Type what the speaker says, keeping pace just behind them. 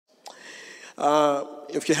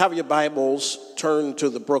If you have your Bibles, turn to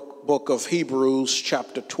the book of Hebrews,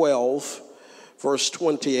 chapter 12, verse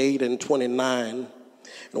 28 and 29.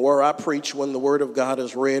 And where I preach, when the word of God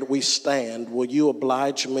is read, we stand. Will you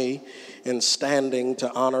oblige me in standing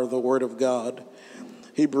to honor the word of God?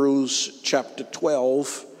 Hebrews chapter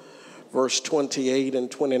 12, verse 28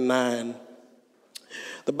 and 29.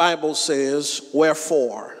 The Bible says,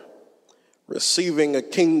 "Wherefore, receiving a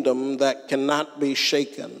kingdom that cannot be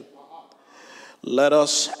shaken, let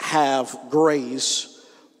us have grace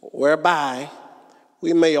whereby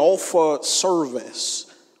we may offer service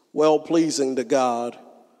well-pleasing to God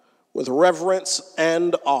with reverence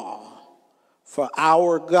and awe, for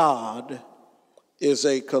our God is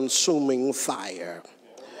a consuming fire."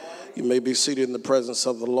 You may be seated in the presence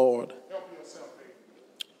of the Lord.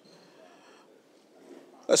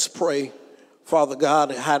 Let's pray. Father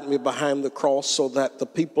God, hide me behind the cross so that the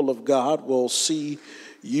people of God will see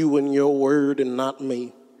you and your word and not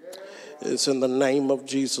me. It's in the name of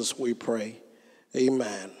Jesus we pray.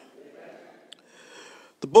 Amen.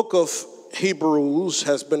 The book of Hebrews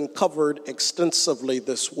has been covered extensively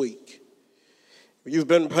this week. If you've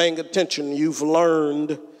been paying attention, you've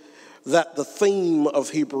learned that the theme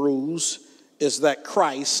of Hebrews is that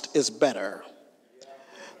Christ is better.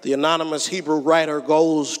 The anonymous Hebrew writer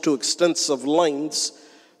goes to extensive lengths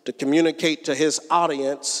to communicate to his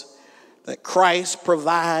audience that Christ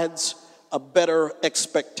provides a better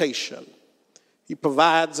expectation. He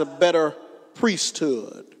provides a better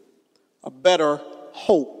priesthood, a better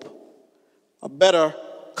hope, a better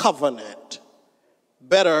covenant,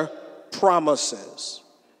 better promises,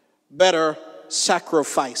 better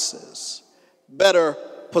sacrifices, better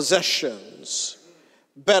possessions,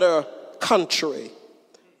 better country,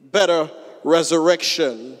 better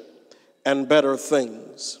resurrection, and better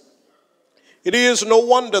things. It is no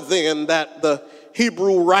wonder then that the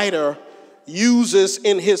Hebrew writer uses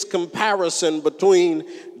in his comparison between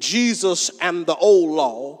Jesus and the old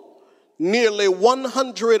law nearly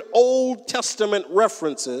 100 Old Testament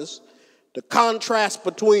references to contrast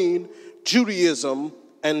between Judaism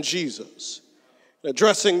and Jesus.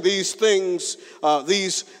 Addressing these things,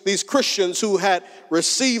 these Christians who had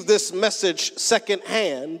received this message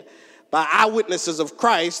secondhand by eyewitnesses of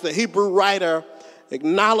Christ, the Hebrew writer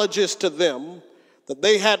acknowledges to them that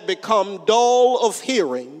they had become dull of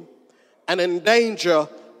hearing and in danger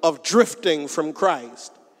of drifting from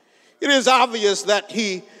Christ. It is obvious that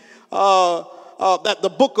that the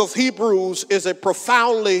book of Hebrews is a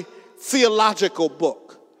profoundly theological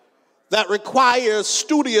book that requires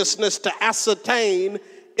studiousness to ascertain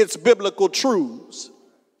its biblical truths.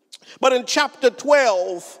 But in chapter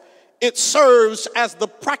 12, it serves as the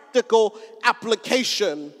practical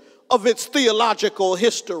application of its theological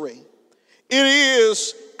history. It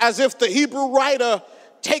is as if the Hebrew writer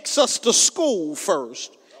takes us to school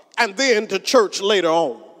first and then to church later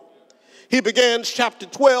on. He begins chapter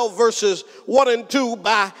 12, verses 1 and 2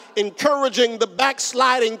 by encouraging the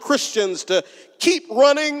backsliding Christians to keep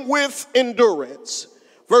running with endurance.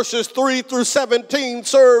 Verses 3 through 17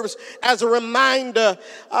 serves as a reminder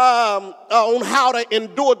on how to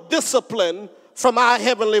endure discipline from our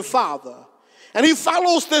Heavenly Father. And he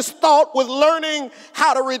follows this thought with learning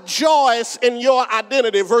how to rejoice in your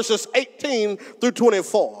identity, verses 18 through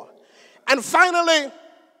 24. And finally,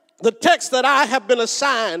 the text that I have been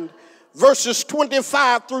assigned, verses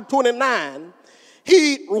 25 through 29,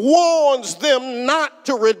 he warns them not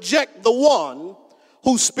to reject the one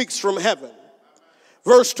who speaks from heaven.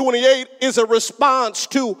 Verse 28 is a response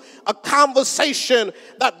to a conversation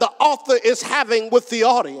that the author is having with the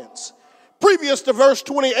audience. Previous to verse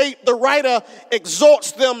 28, the writer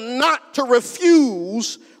exhorts them not to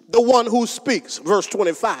refuse the one who speaks, verse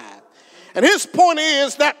 25. And his point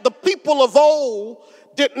is that the people of old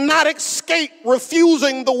did not escape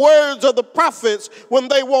refusing the words of the prophets when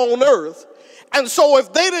they were on earth. And so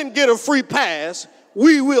if they didn't get a free pass,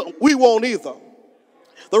 we won't either.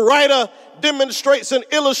 The writer demonstrates and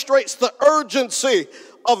illustrates the urgency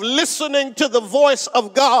of listening to the voice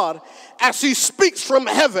of God as he speaks from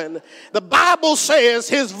heaven. The Bible says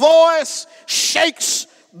his voice shakes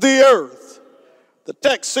the earth. The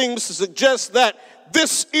text seems to suggest that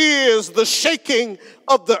this is the shaking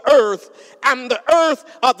of the earth, and the earth,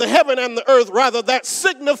 the heaven and the earth rather, that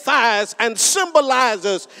signifies and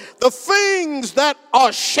symbolizes the things that are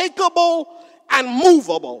shakeable and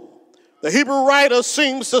movable. The Hebrew writer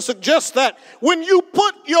seems to suggest that when you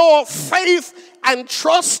put your faith and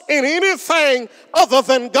trust in anything other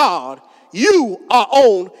than God, you are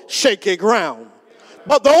on shaky ground.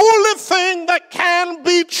 But the only thing that can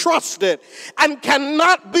be trusted and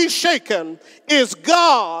cannot be shaken is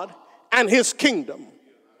God and his kingdom.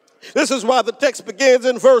 This is why the text begins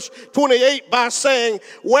in verse 28 by saying,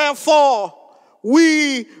 wherefore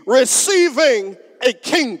we receiving a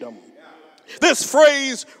kingdom. This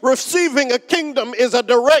phrase, receiving a kingdom, is a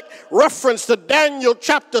direct reference to Daniel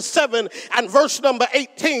chapter 7 and verse number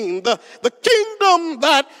 18. The kingdom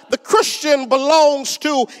that the Christian belongs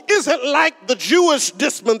to isn't like the Jewish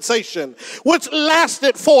dispensation, which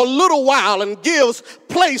lasted for a little while and gives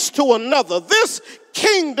place to another. This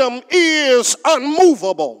kingdom is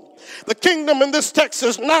unmovable. The kingdom in this text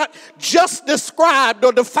is not just described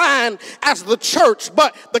or defined as the church,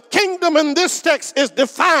 but the kingdom in this text is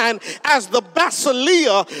defined as the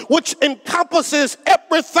basileia, which encompasses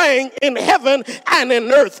everything in heaven and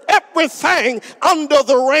in earth, everything under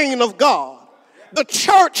the reign of God. The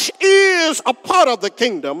church is a part of the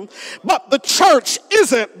kingdom, but the church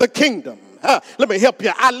isn't the kingdom. Let me help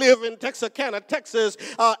you. I live in Texarkana, Texas,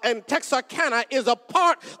 and Texarkana is a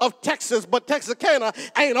part of Texas, but Texarkana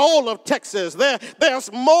ain't all of Texas.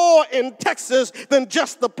 There's more in Texas than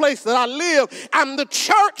just the place that I live, and the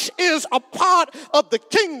church is a part of the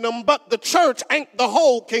kingdom, but the church ain't the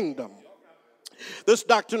whole kingdom. This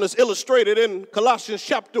doctrine is illustrated in Colossians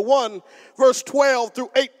chapter 1, verse 12 through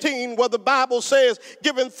 18, where the Bible says,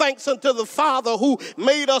 giving thanks unto the Father who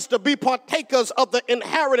made us to be partakers of the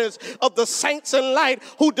inheritance of the saints in light,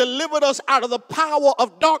 who delivered us out of the power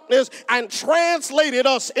of darkness and translated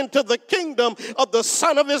us into the kingdom of the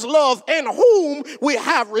Son of his love, in whom we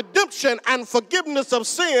have redemption and forgiveness of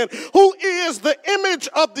sin, who is the image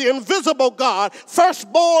of the invisible God,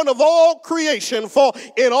 firstborn of all creation. For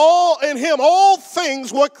in him all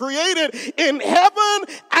things were created in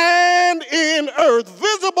heaven and in earth,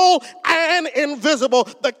 visible and invisible.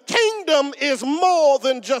 The kingdom is more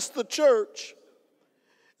than just the church.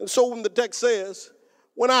 And so when the text says,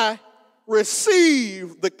 when I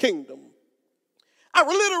receive the kingdom, I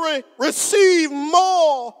literally receive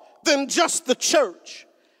more than just the church.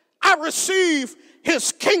 I receive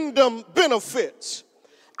his kingdom benefits.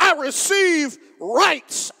 I receive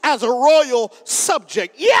rights as a royal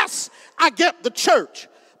subject. Yes, I get the church,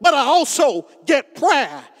 but I also get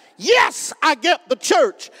prayer. Yes, I get the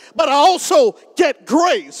church, but I also get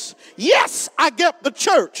grace. Yes, I get the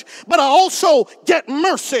church, but I also get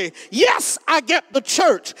mercy. Yes, I get the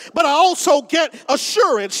church, but I also get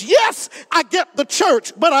assurance. Yes, I get the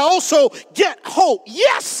church, but I also get hope.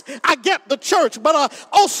 Yes, I get the church, but I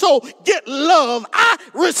also get love. I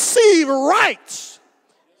receive rights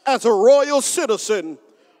as a royal citizen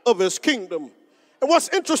of his kingdom. And what's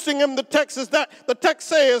interesting in the text is that the text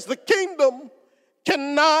says the kingdom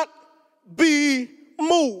cannot be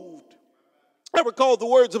moved. I recall the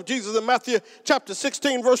words of Jesus in Matthew chapter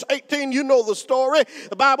 16, verse 18. You know the story.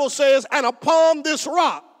 The Bible says, and upon this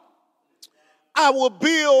rock I will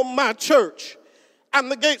build my church,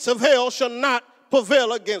 and the gates of hell shall not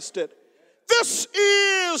prevail against it. This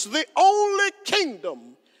is the only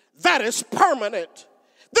kingdom that is permanent.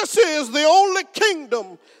 This is the only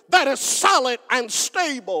kingdom that is solid and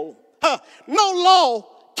stable. No law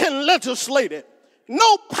can legislate it.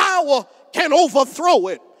 No power can overthrow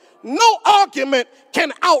it. No argument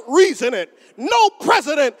can outreason it. No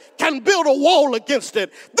president can build a wall against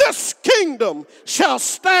it. This kingdom shall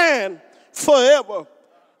stand forever.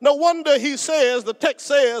 No wonder he says, the text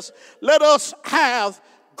says, let us have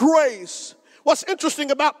grace. What's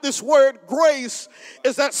interesting about this word grace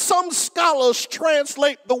is that some scholars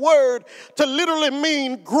translate the word to literally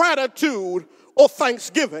mean gratitude or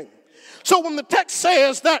thanksgiving. So when the text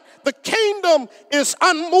says that the kingdom is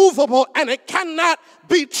unmovable and it cannot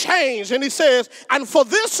be changed, and he says, and for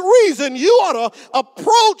this reason you ought to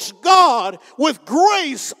approach God with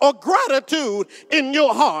grace or gratitude in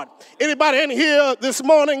your heart. Anybody in here this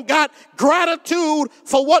morning got gratitude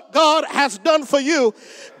for what God has done for you?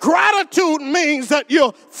 Gratitude means that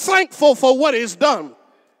you're thankful for what he's done.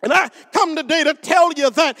 And I come today to tell you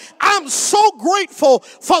that I'm so grateful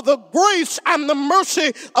for the grace and the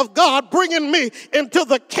mercy of God bringing me into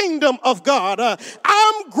the kingdom of God.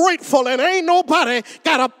 I'm grateful, and ain't nobody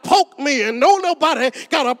got to poke me, and nobody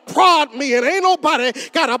got to prod me, and ain't nobody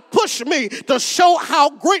got to push me to show how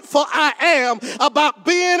grateful I am about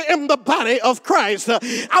being in the body of Christ.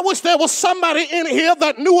 I wish there was somebody in here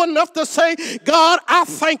that knew enough to say, God, I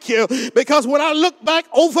thank you, because when I look back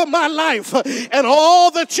over my life and all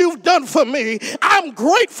that that you've done for me, I'm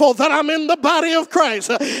grateful that I'm in the body of Christ.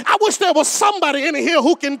 I wish there was somebody in here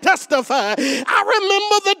who can testify. I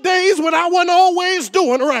remember the days when I wasn't always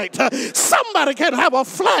doing right. Somebody can have a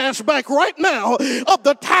flashback right now of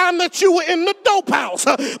the time that you were in the dope house,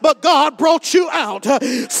 but God brought you out.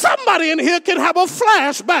 Somebody in here can have a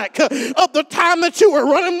flashback of the time that you were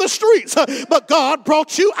running the streets, but God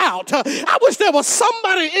brought you out. I wish there was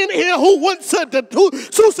somebody in here who once said that, who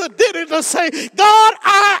did it to say, God,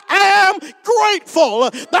 I am grateful.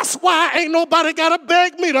 That's why ain't nobody got to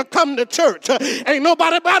beg me to come to church. Ain't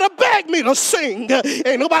nobody got to beg me to sing.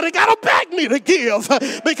 Ain't nobody got to beg me to give.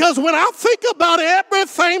 Because when I think about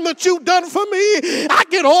everything that you've done for me, I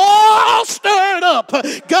get all stirred up.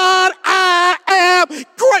 God, I am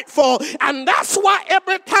grateful. And that's why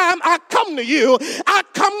every time I come to you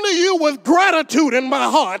with gratitude in my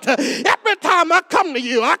heart. Every time I come to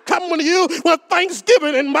you with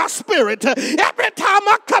thanksgiving in my spirit. Every time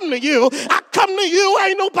I come to you,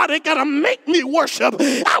 ain't nobody got to make me worship.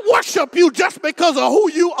 I worship you just because of who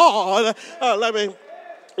you are. Let me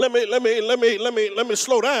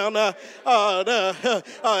slow down.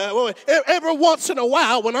 Every once in a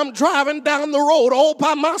while when I'm driving down the road all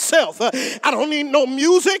by myself, I don't need no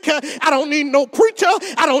music. I don't need no preacher.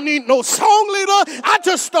 I don't need no song leader. I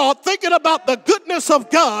just start thinking about the goodness of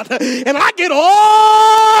God, and I get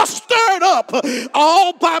all stirred up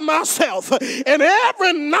all by myself. And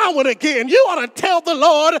every now and again, you ought to tell the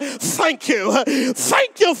Lord, thank you.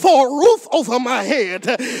 Thank you for a roof over my head.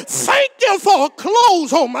 Thank you for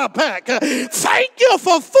clothes on my back. Thank you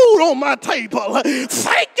for food on my table.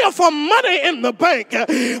 Thank you for money in the bank.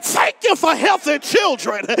 Thank you for healthy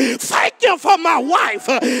children. Thank you for my wife.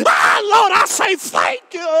 Lord, I say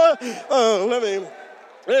thank you.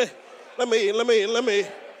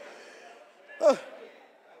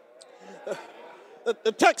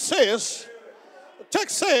 The text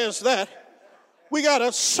says that we got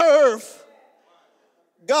to serve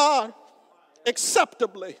God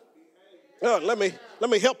acceptably. Let me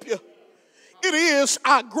help you. It is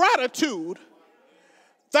our gratitude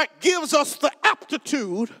that gives us the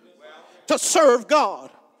aptitude to serve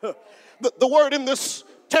God. The word in this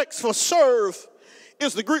text for serve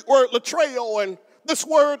is the Greek word latreo, and this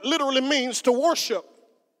word literally means to worship.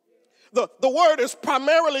 The word is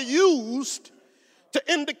primarily used to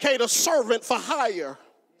indicate a servant for hire.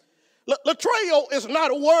 Latreo is not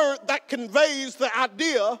a word that conveys the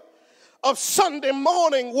idea of Sunday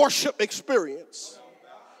morning worship experience.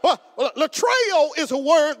 Well, latreo is a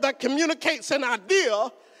word that communicates an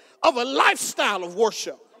idea of a lifestyle of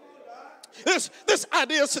worship. This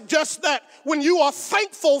idea suggests that when you are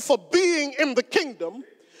thankful for being in the kingdom,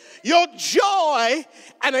 your joy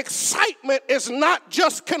and excitement is not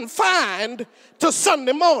just confined to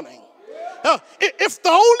Sunday morning. If the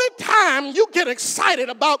only time you get excited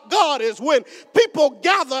about God is when people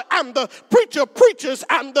gather and the preacher preaches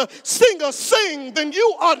and the singer sing, then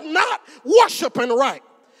you are not worshiping right.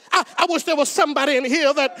 I wish there was somebody in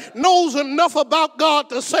here that knows enough about God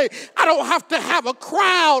to say, I don't have to have a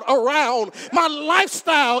crowd around. My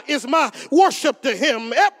lifestyle is my worship to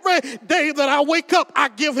him. Every day that I wake up, I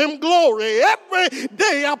give him glory. Every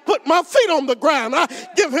day I put my feet on the ground, I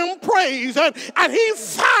give him praise. And he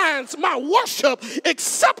finds my worship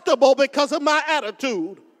acceptable because of my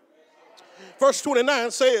attitude. Verse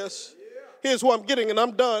 29 says, here's what I'm getting and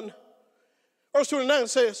I'm done. Verse 29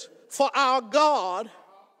 says, for our God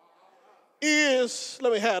is,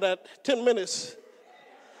 let me have that, 10 minutes.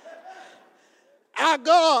 Our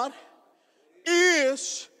God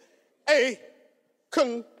is a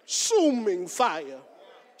consuming fire.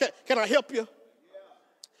 Can I help you?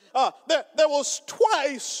 There was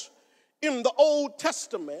twice in the Old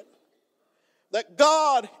Testament that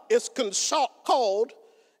God is called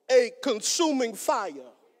a consuming fire.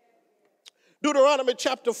 Deuteronomy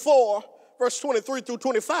chapter 4, verse 23 through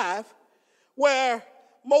 25, where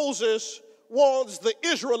Moses warns the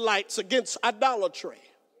Israelites against idolatry.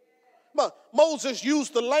 But Moses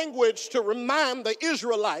used the language to remind the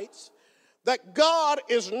Israelites that God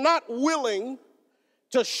is not willing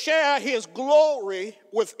to share his glory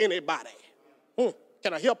with anybody.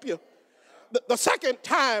 Can I help you? The second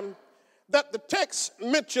time that the text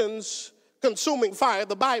mentions consuming fire,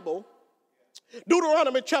 the Bible,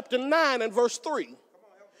 Deuteronomy chapter 9 and verse 3,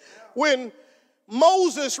 when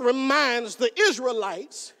Moses reminds the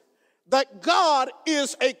Israelites that God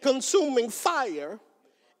is a consuming fire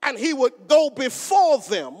and he would go before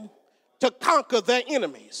them to conquer their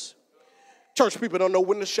enemies. Church people don't know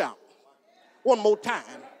when to shout. One more time.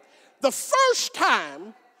 The first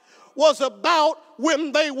time was about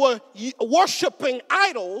when they were worshiping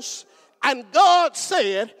idols And God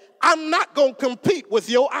said, I'm not going to compete with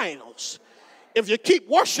your idols. If you keep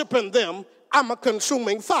worshiping them, I'm a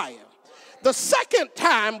consuming fire. The second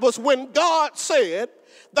time was when God said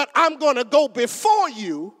that I'm going to go before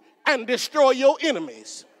you and destroy your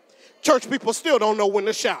enemies. Church people still don't know when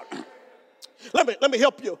to shout. Let me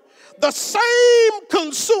help you. The same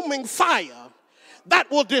consuming fire that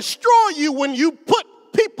will destroy you when you put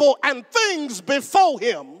people and things before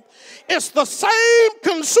him, it's the same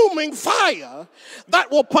consuming fire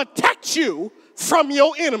that will protect you from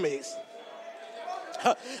your enemies.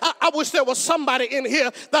 I wish there was somebody in here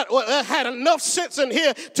that had enough sense in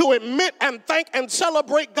here to admit and thank and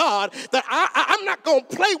celebrate God that I'm not going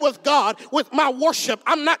to play with God with my worship.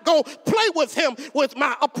 I'm not going to play with him with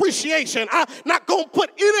my appreciation. I'm not going to put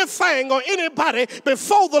anything or anybody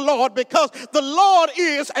before the Lord because the Lord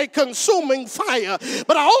is a consuming fire.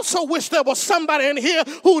 But I also wish there was somebody in here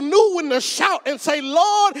who knew when to shout and say,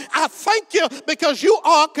 Lord, I thank you because you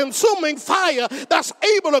are a consuming fire that's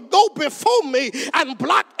able to go before me and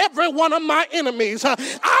block every one of my enemies. I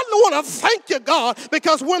want to thank you, God,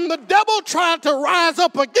 because when the devil tried to rise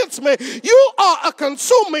up against me, you are a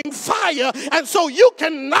consuming fire, and so you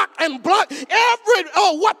can knock and block every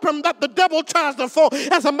weapon that the devil tries to form.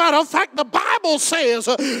 As a matter of fact, the Bible says,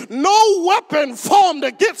 no weapon formed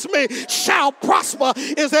against me shall prosper.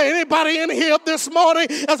 Is there anybody in here this morning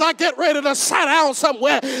as I get ready to sit down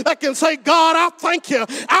somewhere that can say, God, I thank you.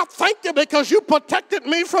 I thank you because you protected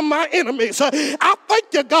me from my enemies. I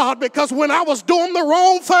thank you, God, because when I was doing the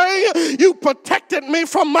wrong thing, you protected me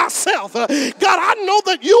from myself. God, I know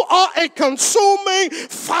that you are a consuming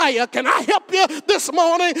fire. Can I help you this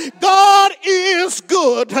morning? God is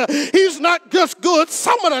good. He's not just good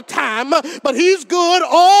some of the time, but he's good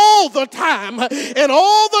all the time. And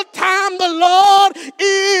all the time the Lord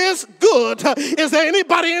is good. Is there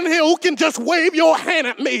anybody in here who can just wave your hand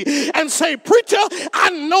at me and say, preacher,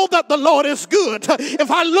 I know that the Lord is good.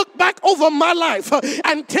 If I look back over my life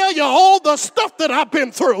and tell you all the stuff that I've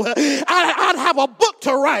been through, I'd have a book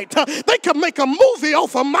to write. They could make a movie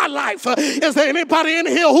off of my life. Is there anybody in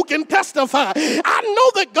here who can testify? I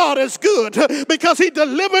know that God is good because he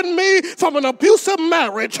delivered me from an abusive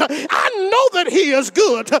marriage. I know that he is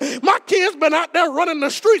good. My kids been out there running the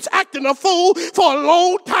streets acting a fool for a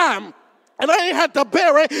long time. And I ain't had to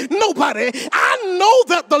bury nobody. I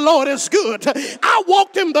know that the Lord is good. I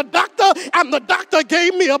walked in the doctor and the doctor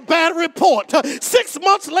gave me a bad report. 6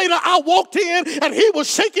 months later, I walked in and he was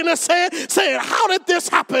shaking his head saying, how did this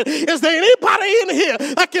happen? Is there anybody in here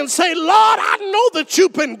that can say, Lord, I know that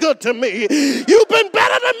you've been good to me. You've been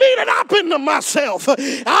better to me than I've been to myself.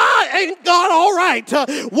 Ain't God all right?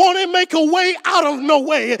 Want to make a way out of no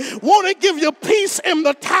way. Want to give you peace in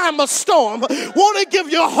the time of storm. Want to give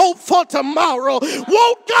you hope for tomorrow.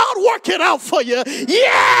 Won't God work it out for you?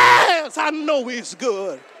 Yes, I know he's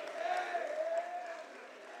good.